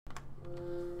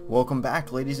Welcome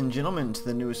back, ladies and gentlemen, to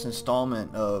the newest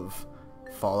installment of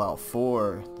Fallout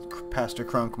 4. Pastor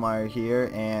Krunkmeier here,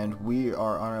 and we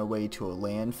are on our way to a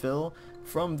landfill.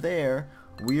 From there,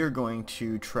 we are going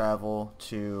to travel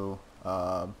to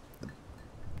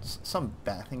some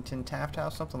Bathington Taft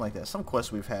House, something like that. Some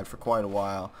quest we've had for quite a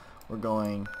while. We're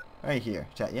going right here.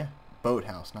 Yeah,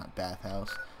 boathouse, not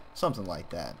bathhouse. Something like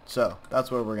that. So,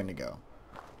 that's where we're going to go.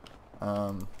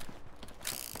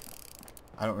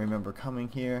 I don't remember coming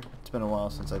here. It's been a while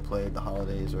since I played. The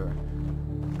holidays are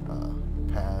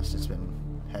past. It's been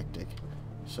hectic.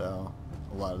 So,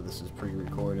 a lot of this is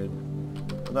pre-recorded.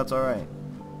 But that's alright.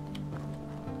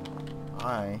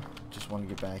 I just want to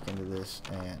get back into this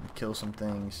and kill some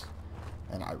things.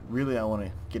 And I want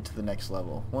to get to the next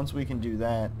level. Once we can do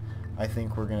that, I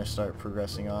think we're going to start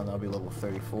progressing on. That'll be level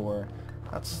 34.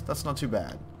 That's not too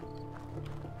bad.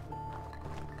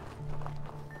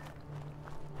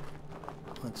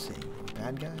 Let's see.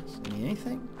 Bad guys?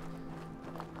 Anything?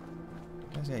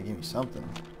 You guys gotta give me something.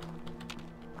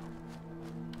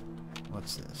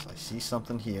 What's this? I see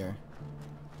something here.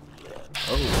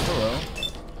 Oh, hello.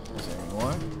 Is there any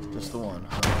more? Just the one.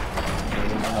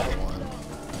 There's another one.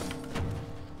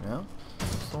 No?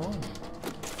 Just the one.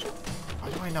 Why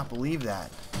do I not believe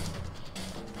that?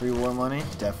 Pre-war money?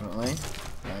 Definitely.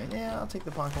 Right, yeah, I'll take the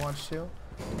pocket watch too.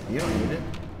 You don't need it.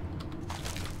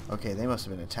 Okay, they must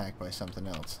have been attacked by something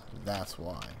else. That's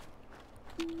why.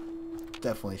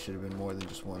 Definitely should have been more than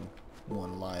just one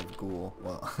live ghoul.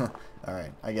 Well,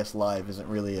 alright. I guess live isn't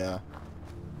really a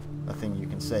thing you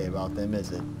can say about them,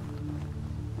 is it?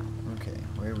 Okay,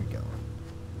 where are we going?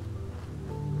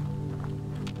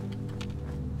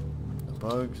 No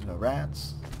bugs, no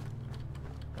rats,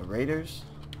 no raiders,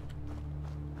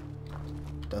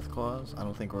 death claws. I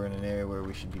don't think we're in an area where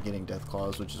we should be getting death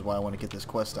claws, which is why I want to get this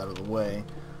quest out of the way.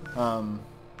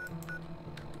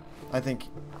 I think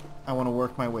I want to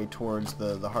work my way towards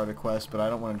the harder quest, but I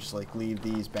don't want to just like leave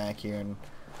these back here, and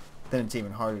then it's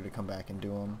even harder to come back and do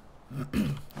them.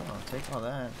 I'll take all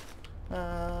that.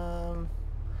 Oh,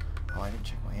 I didn't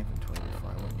check my inventory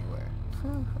before I went anywhere.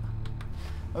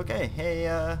 Okay, hey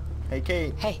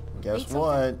Kate. Hey. Guess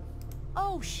what?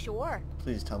 Oh, sure.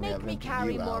 Please tell me I've Make me emptied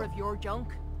carry you more out. of your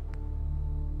junk.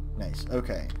 Nice.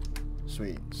 Okay.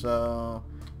 Sweet. So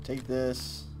take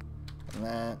this and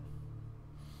that.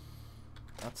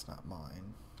 That's not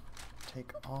mine.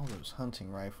 Take all those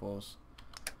hunting rifles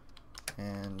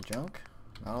and junk.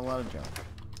 Not a lot of junk.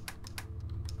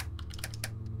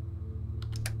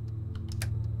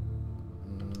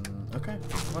 Okay,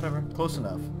 whatever. Close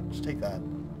enough. Just take that.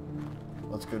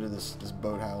 Let's go to this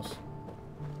boathouse.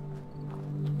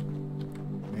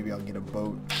 Maybe I'll get a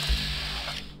boat.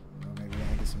 Or maybe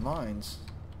I'll get some mines.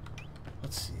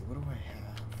 Let's see. What do I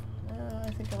have? I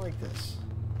think I like this.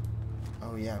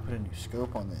 Oh yeah, I put a new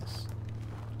scope on this.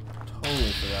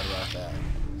 Totally forgot about that.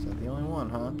 Is that the only one,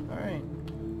 huh? Alright.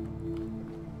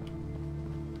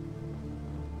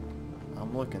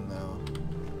 I'm looking though.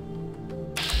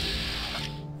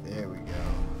 There we go.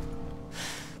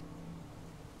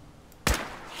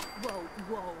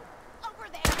 Whoa. Over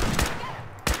there.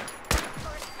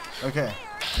 Okay.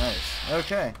 Nice.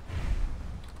 Okay.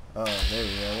 Oh, there we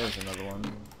go. There's another one.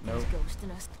 Nope.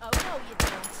 Ghosting us. Oh no, you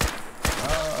don't.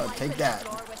 Oh, take that.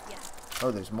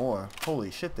 Oh, there's more.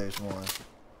 Holy shit, there's more.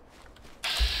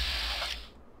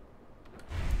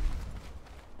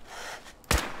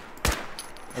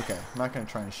 Okay, I'm not going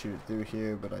to try and shoot it through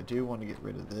here, but I do want to get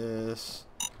rid of this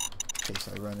in case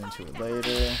I run into it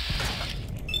later.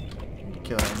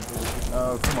 Kill him.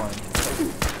 Oh, come on.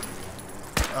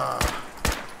 Ah.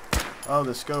 Oh,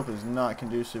 the scope is not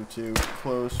conducive to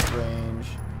close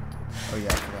range. Oh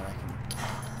yeah, I forgot I can...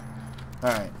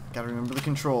 Alright, gotta remember the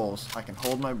controls. I can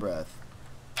hold my breath.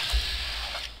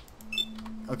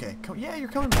 Okay, yeah, you're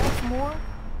coming back for more?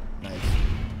 Nice.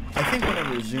 I think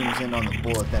whenever it zooms in on the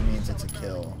bullet, that means it's a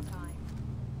kill.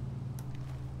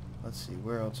 Let's see,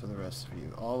 where else are the rest of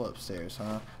you? All upstairs,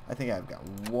 huh? I think I've got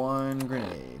one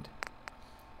grenade.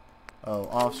 Oh,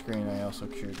 off screen I also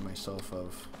cured myself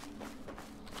of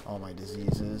all my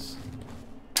diseases.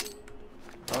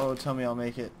 Oh, tell me I'll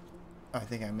make it. I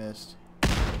think I missed.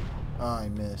 Oh, I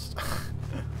missed.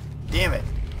 Damn it!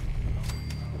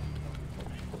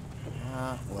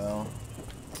 Ah, well.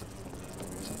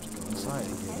 Just have to go inside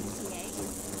again.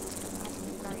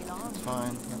 That's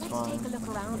fine, that's fine. Let's take a look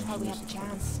around while we have a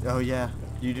chance. Oh yeah,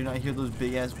 you do not hear those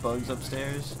big ass bugs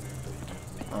upstairs?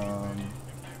 Fuck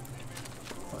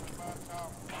it.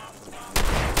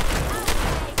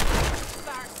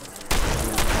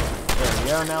 There we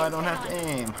go, now I don't have to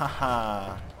aim.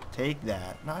 Haha. Take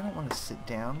that. No, I don't want to sit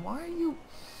down. Why are you...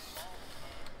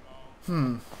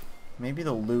 Maybe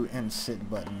the loot and sit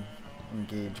button,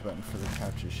 engage button for the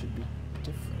couches should be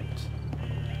different.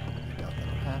 I doubt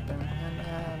that'll happen, and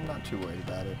I'm not too worried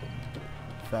about it.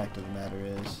 The fact of the matter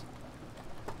is,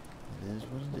 it is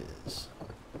what it is.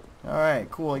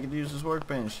 Alright, cool, I get to use this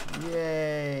workbench.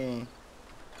 Yay!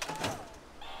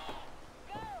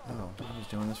 Oh, he's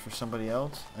doing this for somebody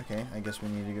else? Okay, I guess we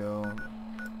need to go...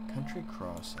 Country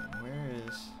Crossing. Where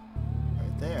is...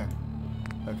 Right there.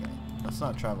 Okay, let's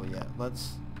not travel yet.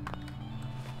 Let's...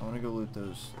 I want to go loot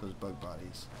those bug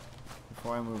bodies.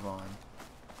 Before I move on.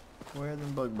 Where are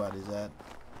them bug bodies at?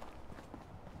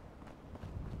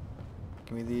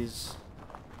 Give me these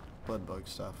blood bug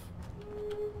stuff.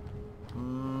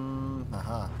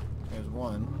 Aha. There's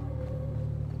one.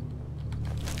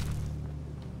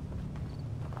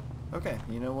 Okay,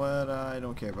 you know what? I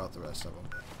don't care about the rest of them.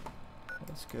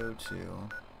 Let's go to...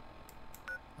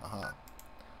 Aha.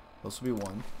 This will be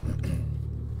one.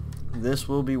 This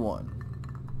will be one.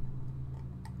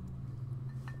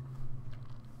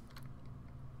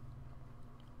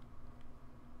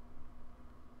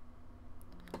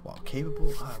 Wow,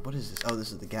 capable... what is this? Oh,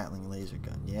 this is the Gatling laser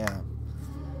gun. Yeah.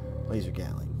 Laser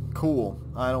Gatling. Cool.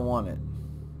 I don't want it.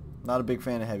 Not a big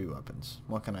fan of heavy weapons.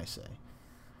 What can I say?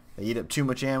 They eat up too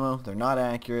much ammo. They're not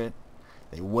accurate.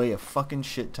 They weigh a fucking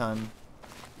shit ton.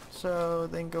 So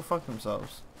they can go fuck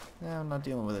themselves. Yeah, I'm not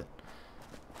dealing with it.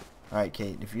 Alright,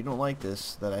 Kate. If you don't like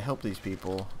this, that I help these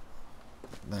people,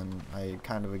 then I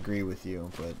kind of agree with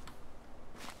you, but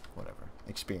whatever.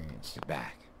 Experience. You're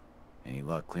back. Any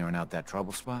luck clearing out that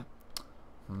trouble spot?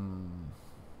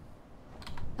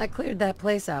 I cleared that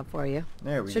place out for you.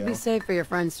 There we go. Should be safe for your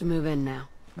friends to move in now.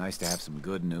 Nice to have some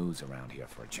good news around here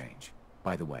for a change.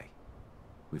 By the way,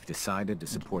 we've decided to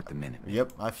support the Minutemen.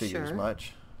 Yep, I figured as Sure.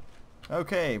 much.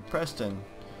 Okay, Preston.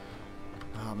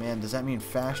 Oh man, does that mean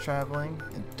fast traveling?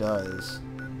 It does.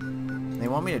 They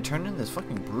want me to turn in this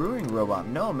fucking brewing robot.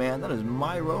 No man, that is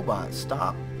my robot.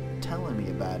 Stop telling me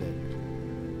about it.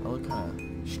 I look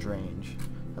kind of strange.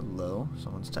 Hello,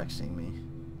 someone's texting me.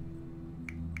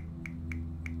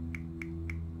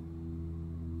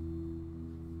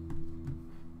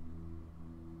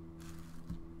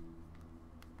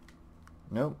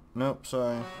 Nope, nope,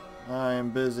 sorry. I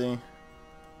am busy.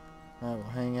 I will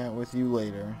hang out with you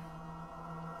later.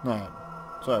 Alright.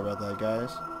 Sorry about that,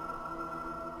 guys.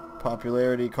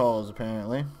 Popularity calls,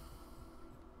 apparently.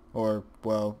 Or,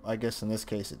 well, I guess in this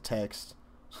case it texts.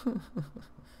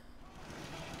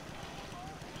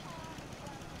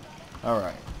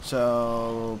 Alright,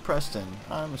 so Preston,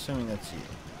 I'm assuming that's you.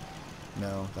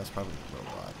 No, that's probably the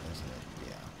robot, isn't it?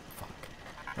 Yeah, fuck.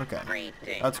 Okay,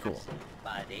 that's cool.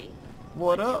 Buddy.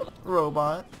 What up,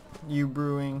 robot? You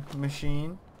brewing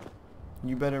machine?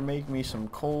 You better make me some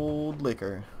cold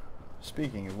liquor.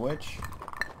 Speaking of which...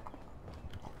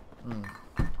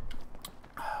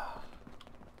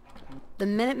 The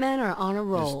Minutemen are on a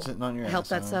roll. Just sitting on your Helped ass,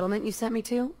 that huh? settlement you sent me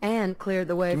to, and cleared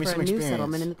the way Give me for some a new experience.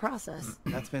 settlement in the process.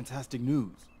 That's fantastic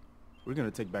news. We're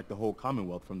gonna take back the whole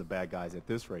Commonwealth from the bad guys at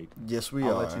this rate. Yes, we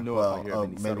I'll are. let you know well, if I hear of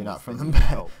any maybe not settlements from that the need bad,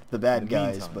 help. the bad In the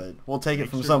guys, meantime, but we'll take it make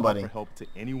from sure to somebody. offer help to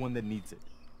anyone that needs it.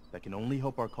 That can only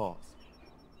help our cause.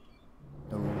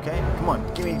 Okay, come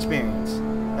on, give me experience.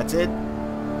 That's it?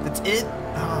 That's it?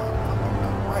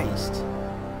 Oh, fucking Christ.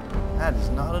 That is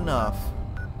not enough.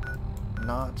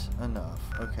 Not enough.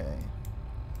 Okay.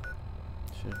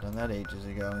 Should have done that ages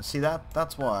ago. And see,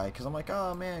 that's why. Because I'm like,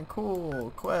 oh man,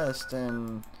 cool, quest,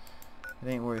 and it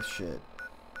ain't worth shit.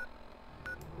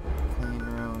 Clean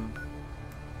room.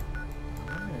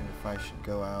 I wonder if I should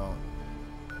go out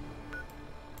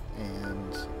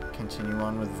and continue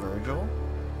on with Virgil.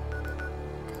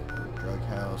 Drug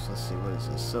house. Let's see, what is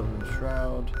this? Silver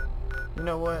Shroud. You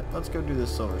know what? Let's go do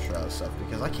this Silver Shroud stuff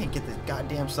because I can't get this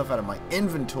goddamn stuff out of my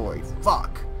inventory.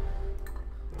 Fuck.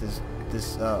 This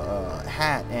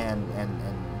hat and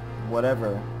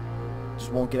whatever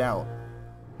just won't get out.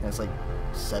 And it's like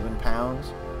 7 pounds.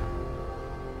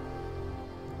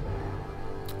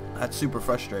 That's super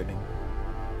frustrating.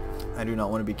 I do not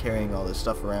want to be carrying all this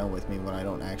stuff around with me when I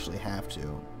don't actually have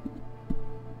to.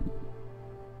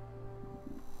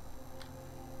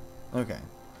 Okay.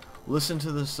 Listen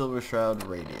to the Silver Shroud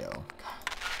radio.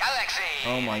 Galaxy!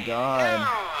 Oh my god.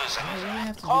 News! Do I really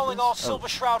have to do Calling this? all Oh. Silver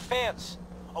Shroud fans.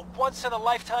 A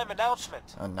once-in-a-lifetime announcement.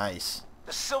 Oh, nice.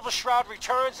 The Silver Shroud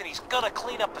returns and he's gonna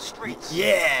clean up the streets.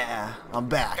 Yeah! I'm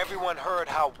back. Everyone heard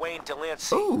how Wayne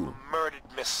Delancey Ooh. murdered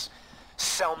Miss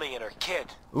Selmy and her kid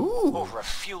Ooh. over a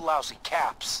few lousy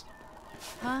caps.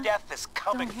 Huh? Death is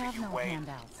coming Don't for have you, no Wayne.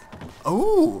 handouts.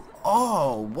 Ooh.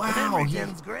 Oh, wow.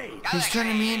 great. He's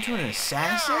turning me into an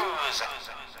assassin? News!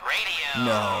 Radio!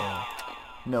 No.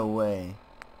 No way.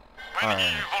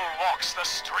 Alright. walks the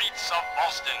streets of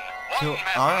Boston. Kill- One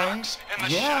man alright. lurks in the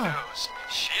Yeah. shadows, Where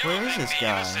is shielding this the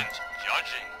guy? innocent,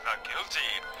 judging the guilty.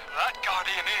 That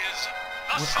guardian is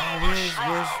the Where- Silver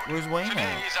Shroud. where's Wayne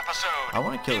at? Today's episode, I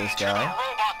wanna kill this Into guy. the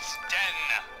robot's den.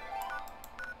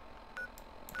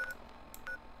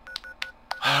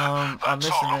 I'm That's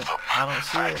missing all it. of them. I don't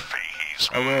see it. These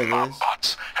Oh, where it is.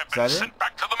 robots have Is been that it? sent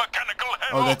back to the mechanical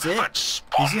hell Oh, that's it. that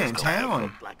He's here in spawned them.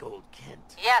 town. Like old Kent.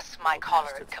 Yes, my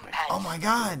choleric companion. Oh my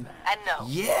god. And no,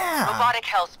 Yeah. robotic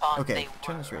hellspawn Okay, they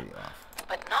turn were, this radio off.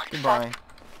 but not Goodbye. fat.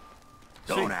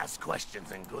 Don't Sweet. ask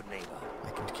questions in good neighbor. I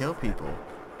can kill people.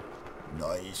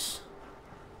 Nice.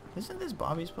 Isn't this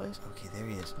Bobby's place? Okay, there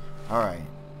he is. Alright.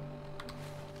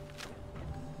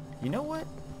 You know what?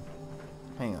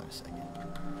 Hang on a second.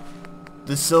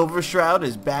 The Silver Shroud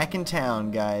is back in town,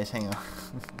 guys. Hang on.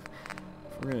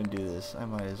 If we're gonna do this, I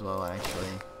might as well actually.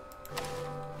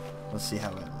 Let's see how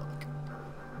I look.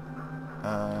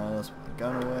 Let's put the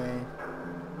gun away.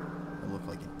 I look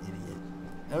like an idiot.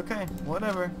 Okay,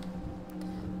 whatever.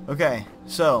 Okay,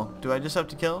 so do I just have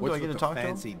to kill him? What's Do I get to with talk the to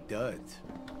him? fancy duds?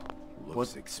 Looks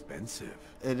What- expensive.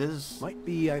 It is. Might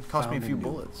be I've Cost me found a few new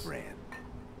bullets. Friend.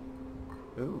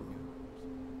 Ooh.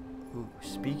 Ooh.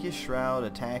 Speak as Shroud,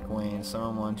 attack Wayne,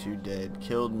 summon one, two dead,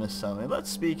 killed Miss Summon. Let's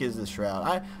speak as the Shroud.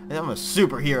 I'm a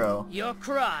superhero. Your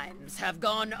crimes have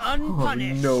gone Oh,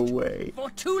 unpunished no way. for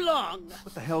too long.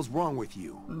 What the hell's wrong with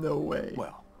you? No way.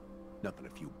 Well, nothing a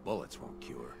few bullets won't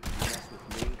cure.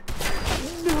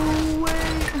 No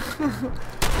way.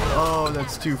 Oh,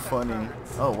 that's too funny.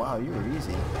 Oh, wow, you were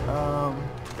easy.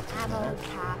 Ammo,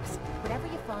 caps, whatever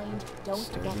you find, don't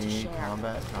forget to Sturdy, share.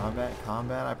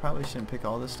 combat. I probably shouldn't pick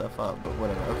all this stuff up, but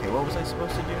whatever. Okay, what was I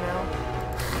supposed to do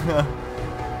now?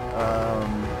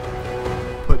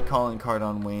 Put calling card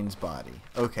on Wayne's body.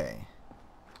 Okay.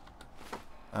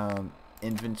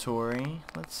 Inventory.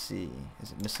 Let's see.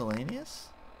 Is it miscellaneous?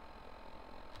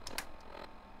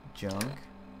 Junk.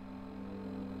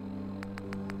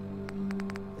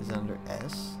 Is it under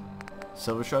S?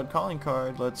 Silver Shroud calling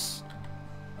card. Let's...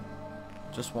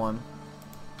 Just one.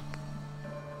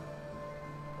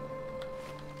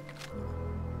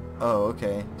 Oh,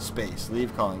 okay. Space.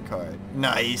 Leave calling card.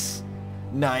 Nice.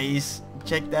 Nice.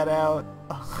 Check that out.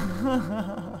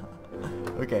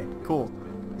 Okay, cool.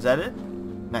 Is that it?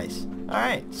 Nice.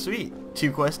 Alright, sweet.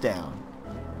 2 quests down.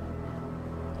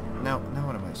 Now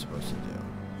what am I supposed to do?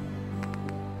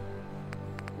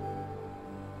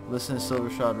 Listen to Silver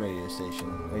Shroud radio station.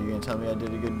 Are you gonna tell me I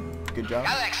did a good job?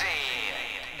 Galaxy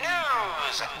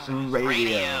News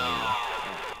Radio.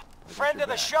 Friend of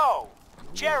the show,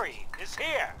 Jerry, is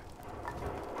here.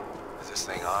 Is this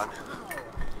thing on?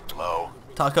 Hello?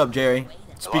 Talk up, Jerry.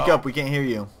 Speak Hello? up, we can't hear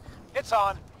you. It's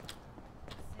on.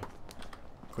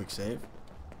 Quick save.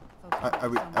 Are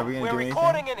we gonna We're do anything?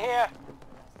 recording in here.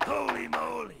 Holy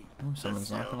moly! Oh,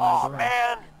 someone's knocking on Oh, the door.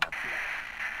 man.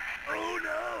 Oh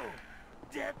no!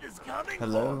 Death is coming.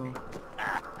 Hello.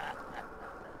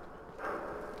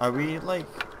 Are we like?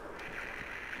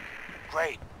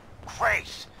 Great.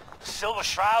 The Silver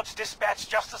Shroud's dispatched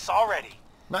justice already.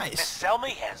 Miss Nice.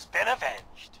 Selmy has been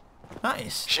avenged.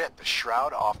 Nice. Shit, the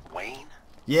Shroud off Wayne?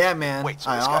 Yeah, man. Wait, so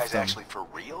I this offed guy's him. actually for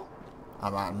real?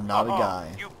 I'm not a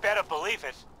guy. You better believe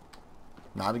it.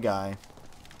 Not a guy.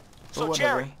 So, But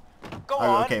whatever. Jerry, go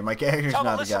on. Okay, my character's Tell the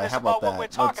not a guy. listeners How about about what we're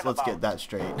that? talking Let's get about. that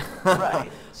straight. Right.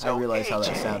 So I realized how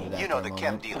that AJ, sounded you after know a the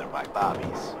chem moment. dealer by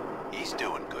Bobby's. He's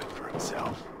doing good for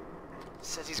himself.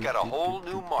 Says he's got a whole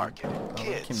new market.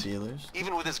 Kids. Chem dealers.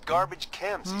 Even with his garbage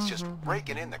chems, he's just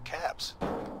raking in the caps.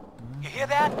 You hear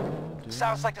that?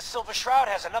 Sounds like the Silver Shroud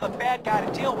has another bad guy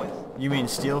to deal with. You mean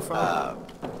steal from?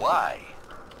 Why?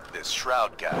 This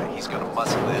Shroud guy, he's gonna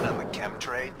muscle in on the chem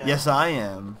trade now? Yes, I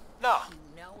am. No,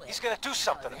 he's gonna do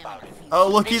something about it. Oh,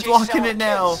 look, he's AJ's walking selling it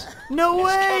now. kids. No His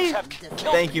way. kids have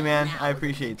killed Thank you, man. I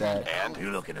appreciate that. And?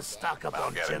 You're looking to stock up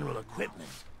on get it. general equipment.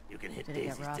 You can hit Did it get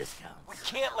Daisy's rough? discount. We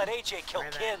can't let AJ kill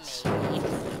kids.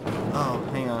 Oh,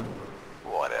 hang on.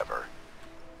 Whatever.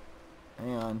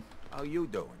 Hang on. How you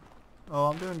doing? Oh,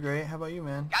 I'm doing great. How about you,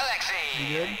 man? Galaxy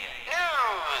You good?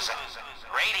 News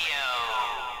Radio.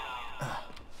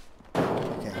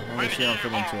 Okay, I'm gonna see how I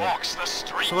fit into it. Walks the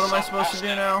streets So what am I of supposed to do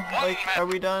Boston. now? One Like, man- are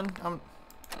we done? I'm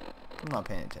not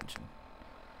paying attention.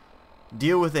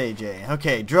 Deal with AJ.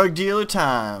 Okay, drug dealer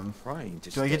time.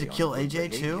 Do I get to kill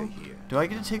AJ too? Do I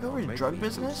get to take over his drug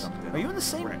business? Are you in the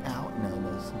same alley? No,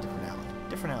 no, it's a different alley.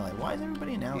 Different alley. Why is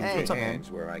everybody in alleys? Hey, What's up, man?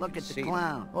 look at the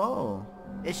clown. Whoa.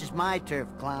 This is my turf,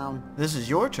 clown. This is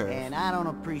your turf. And I don't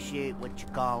appreciate what you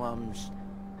call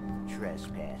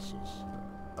trespasses.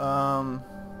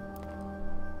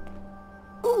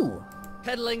 Ooh.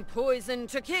 Peddling poison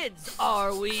to kids,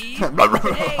 are we?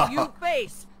 Today you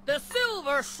face the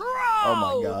Silver Shroud!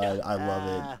 Oh my god, I love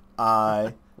it.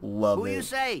 I love Who it. you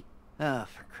say? Oh,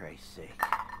 for Christ's sake.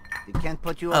 Did Kent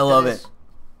put you up I to love this? it.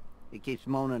 He keeps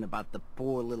moaning about the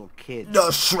poor little kids. The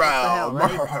What Shroud! the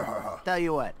hell, right? Tell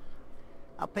you what.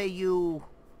 I'll pay you,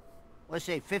 let's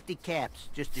say 50 caps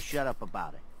just to shut up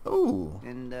about it. Ooh.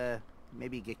 And,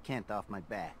 maybe get Kent off my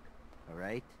back.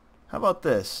 Alright? How about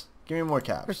this? Give me more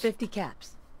caps. For 50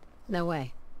 caps. No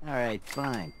way. Alright,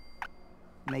 fine.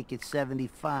 Make it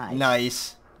 75.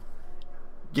 Nice.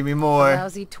 Give me more.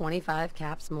 Lousy 25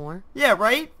 caps more. Yeah,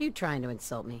 right? You trying to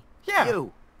insult me? Yeah.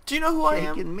 You. Do you know who I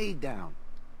am? Taking me down.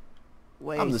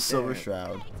 Wait I'm the there. Silver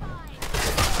Shroud.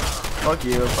 Fuck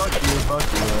you, fuck you, fuck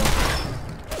you.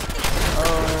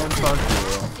 Oh, and fuck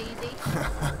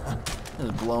you.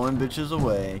 Just blowing bitches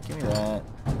away. Give me that.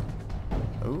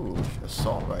 Ooh,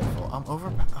 assault rifle. I'm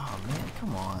over. Oh man,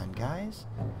 come on, guys.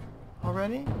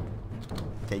 Already?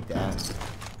 Take that.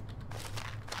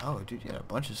 Oh, dude, you got a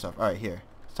bunch of stuff. All right, here.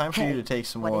 It's time for you to take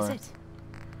some more. What is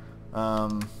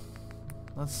it?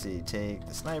 Let's see. Take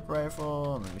the sniper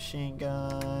rifle and the machine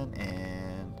gun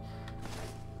and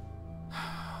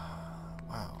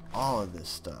wow, all of this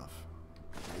stuff.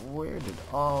 Where did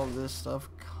all this stuff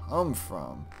come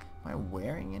from? Am I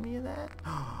wearing any of that?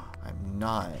 I'm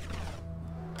not.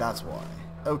 That's why.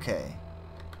 Okay.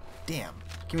 Damn.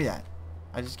 Give me that.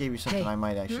 I just gave you something I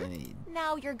might actually need.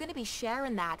 Now you're gonna be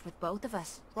sharing that with both of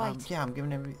us, right? Yeah, I'm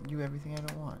giving you everything I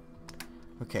don't want.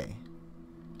 Okay.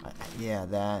 Yeah,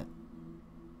 that.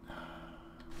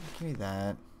 Give me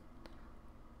that.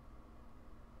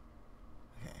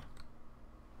 Okay.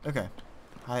 Okay.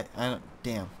 I don't.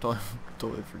 Damn.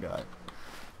 Totally forgot.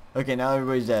 Okay, now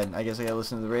everybody's dead. I guess I gotta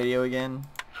listen to the radio again.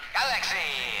 Galaxy!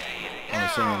 I'm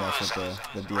assuming that's what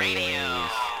the deal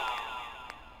is.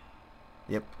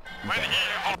 Yep. Okay.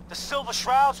 The Silver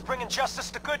Shroud's bringing justice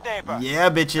to good neighbor. Yeah,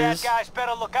 Bad bitches. guys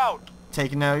better look out.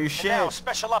 Taking out your And shit. now,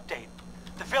 special update.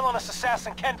 The villainous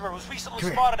assassin Kendra was recently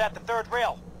Come here. spotted at the third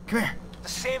rail. Come here. The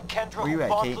same Kendra Where you who at,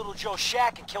 bombed Kate? Little Joe's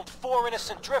shack and killed 4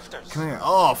 innocent drifters. Come here.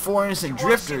 Oh, 4 innocent You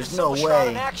wanna see drifters. the No Silver Shroud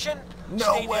in way. action? No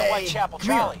Stay near way. Whitechapel, Come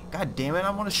here. Charlie. God damn it. I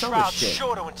want to sell Shroud's this shit.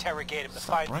 sure to interrogate him to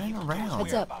Stop find the running evil around.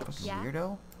 Heads up. whereabouts. Yeah?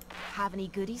 Weirdo. Have any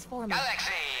goodies for me?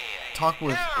 Galaxy! Talk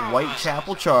with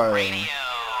Whitechapel Charlie.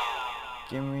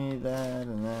 Give me that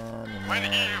and that and that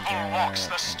and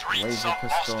that. And laser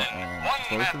pistol and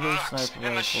both of those sniper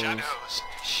rifles.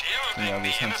 You know,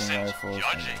 these hunting rifles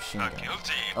and the machine gun.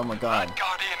 Oh my god.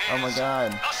 Oh my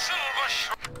god.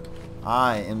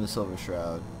 I am the Silver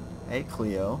Shroud. Hey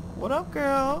Cleo. What up,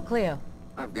 girl? Cleo.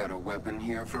 I've got a weapon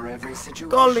here for every situation.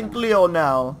 Calling Cleo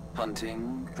now.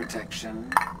 Hunting, protection,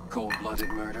 cold-blooded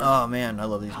murder. Oh man, I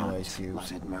love these new ice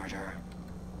cubes. Cold-blooded murder.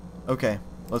 Okay,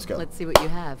 let's go. Let's see what you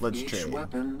have. Let's Each trade.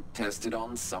 weapon tested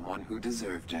on someone who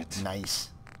deserved it.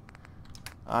 Nice.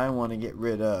 I want to get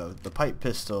rid of the pipe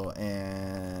pistol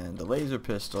and the laser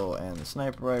pistol and the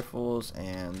sniper rifles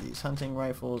and these hunting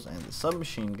rifles and the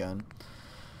submachine gun.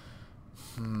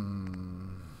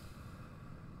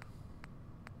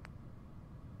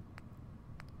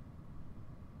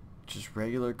 Just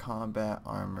regular combat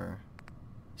armor.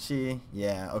 See?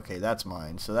 Yeah, okay, that's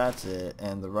mine. So that's it.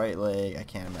 And the right leg, I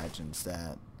can't imagine it's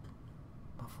that.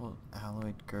 Muffled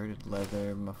alloyed girded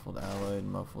leather, muffled alloyed,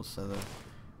 muffled leather.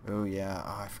 Oh yeah,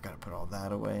 oh I forgot to put all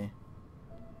that away.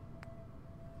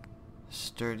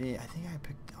 Sturdy, I think I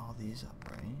picked all these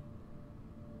up, right?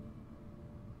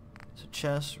 So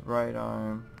chest, right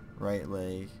arm, right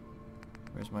leg.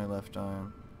 Where's my left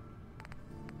arm?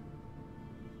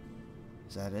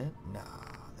 Is that it? Nah,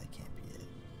 that can't be it.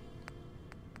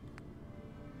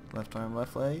 Left arm,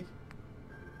 left leg?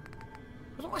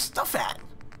 Where's all my stuff at?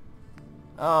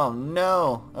 Oh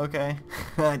no, okay.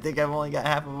 I think I've only got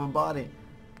half of a body.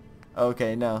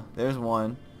 Okay, no, there's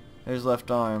one. There's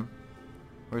left arm.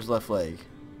 Where's left leg?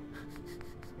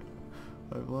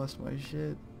 I've lost my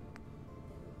shit.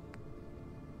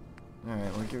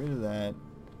 Alright, we'll get rid of that.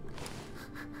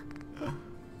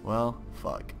 Well,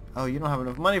 fuck. Oh, you don't have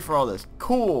enough money for all this.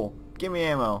 Cool! Give me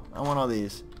ammo. I want all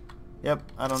these. Yep,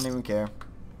 I don't even care.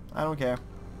 I don't care.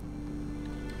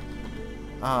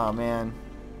 Oh, man.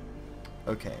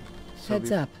 Okay. So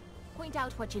Heads up. Point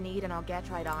out what you need and I'll get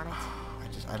right on it.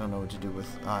 I don't know what to do with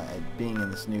being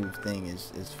in this new thing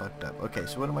is fucked up. Okay,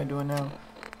 so what am I doing now?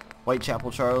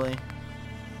 Whitechapel Charlie.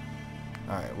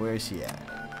 Alright, where is he at?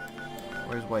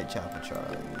 Where's Whitechapel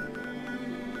Charlie?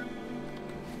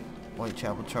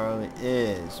 Whitechapel Charlie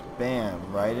is,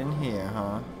 bam, right in here,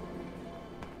 huh?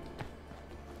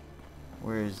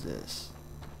 Where is this?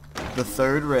 The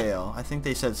third rail. I think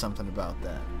they said something about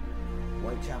that.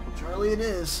 Whitechapel Charlie it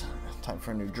is. Time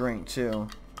for a new drink, too.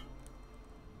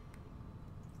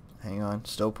 Hang on.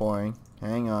 Still pouring.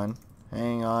 Hang on.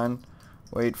 Hang on.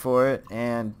 Wait for it.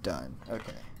 And done.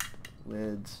 Okay.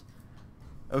 Lids.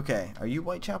 Okay. Are you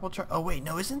Whitechapel Oh, wait.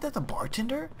 No, isn't that the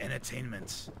bartender?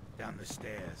 Entertainment's down the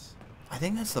stairs. I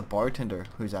think that's the bartender,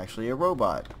 who's actually a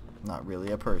robot. Not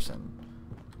really a person.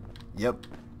 Yep.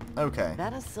 Okay.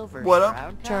 That a Silver What up?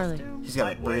 Shroud Charlie. costume? He's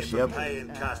got a brace. Yep. Paying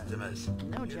customers. No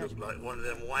You look judgment. like one of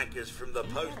them wankers from the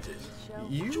posters.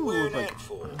 You What you wearing look like... that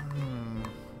for?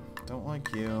 Don't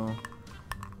like you.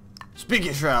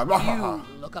 Speaking Shroud. You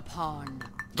look upon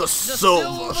The the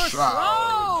Silver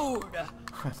Shroud. Shroud.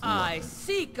 I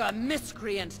seek a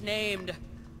miscreant named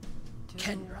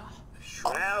Kendra.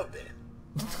 Shroud then?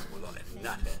 Well, like a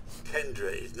nutter.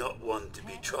 Kendra is not one to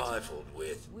be trifled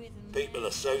with. People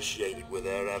associated with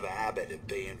her have a habit of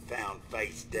being found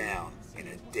face down in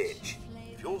a ditch.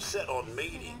 If you're set on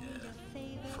meeting her,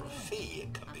 for a fee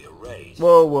it can be arranged.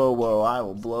 Whoa, whoa, whoa. I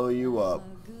will blow you up.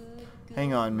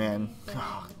 Hang on, man. Give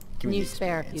Can me you the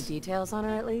spare a few experience. details on her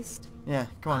at least? Yeah,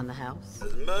 come On on. the house?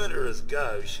 As murderers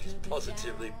go, she's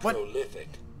positively What? prolific.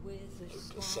 No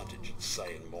percentage in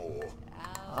saying more.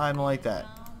 I don't like that.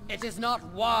 It is not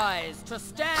wise to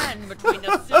stand between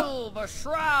the Silver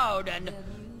Shroud and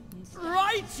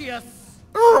righteous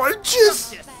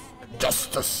Righteous justice.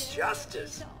 justice.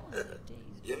 Justice?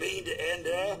 You mean to end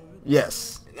her?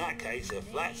 Yes. In that case, her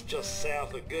flat's just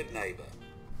south of Good Neighbor.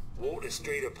 Water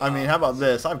Street I mean, how about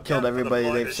this? I've killed Account for the everybody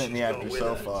pointer they've sent me she's got after with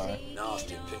so her. far.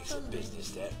 Nasty piece of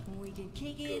business, that.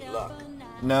 Good luck.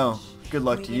 No. Good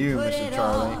luck to you, Mr.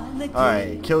 Charlie.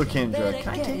 Alright, kill Kendra.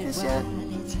 Can I take this yet?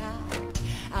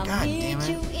 God damn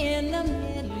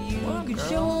it.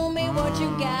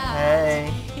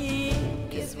 Hey.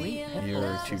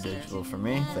 You're too digital for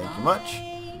me. Thank you much.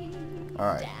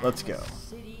 Alright, let's go.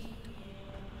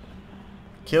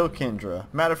 Kill Kendra.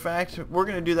 Matter of fact, we're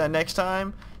going to do that next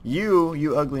time.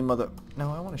 You ugly mother...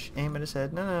 No, I want to aim at his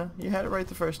head. No, you had it right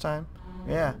the first time.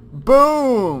 Yeah.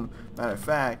 Boom! Matter of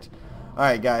fact.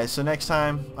 Alright, guys, so next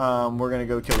time, we're going to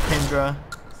go kill Kendra.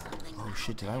 Oh,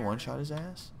 shit, did I one-shot his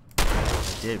ass?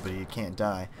 I did, but he can't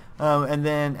die. And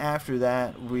then after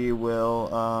that, we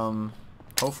will,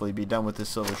 hopefully be done with this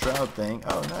Silver Shroud thing.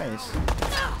 Oh, nice.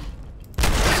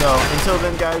 So, until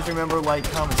then, guys, remember, like,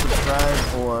 comment,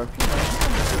 subscribe, or, you know,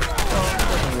 it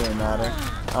doesn't really matter.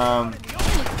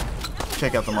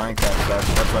 Check out the Minecraft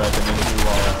stuff. That's what I've been into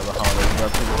while the holidays. I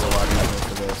think it's a lot easier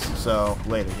for this. So,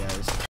 later, guys.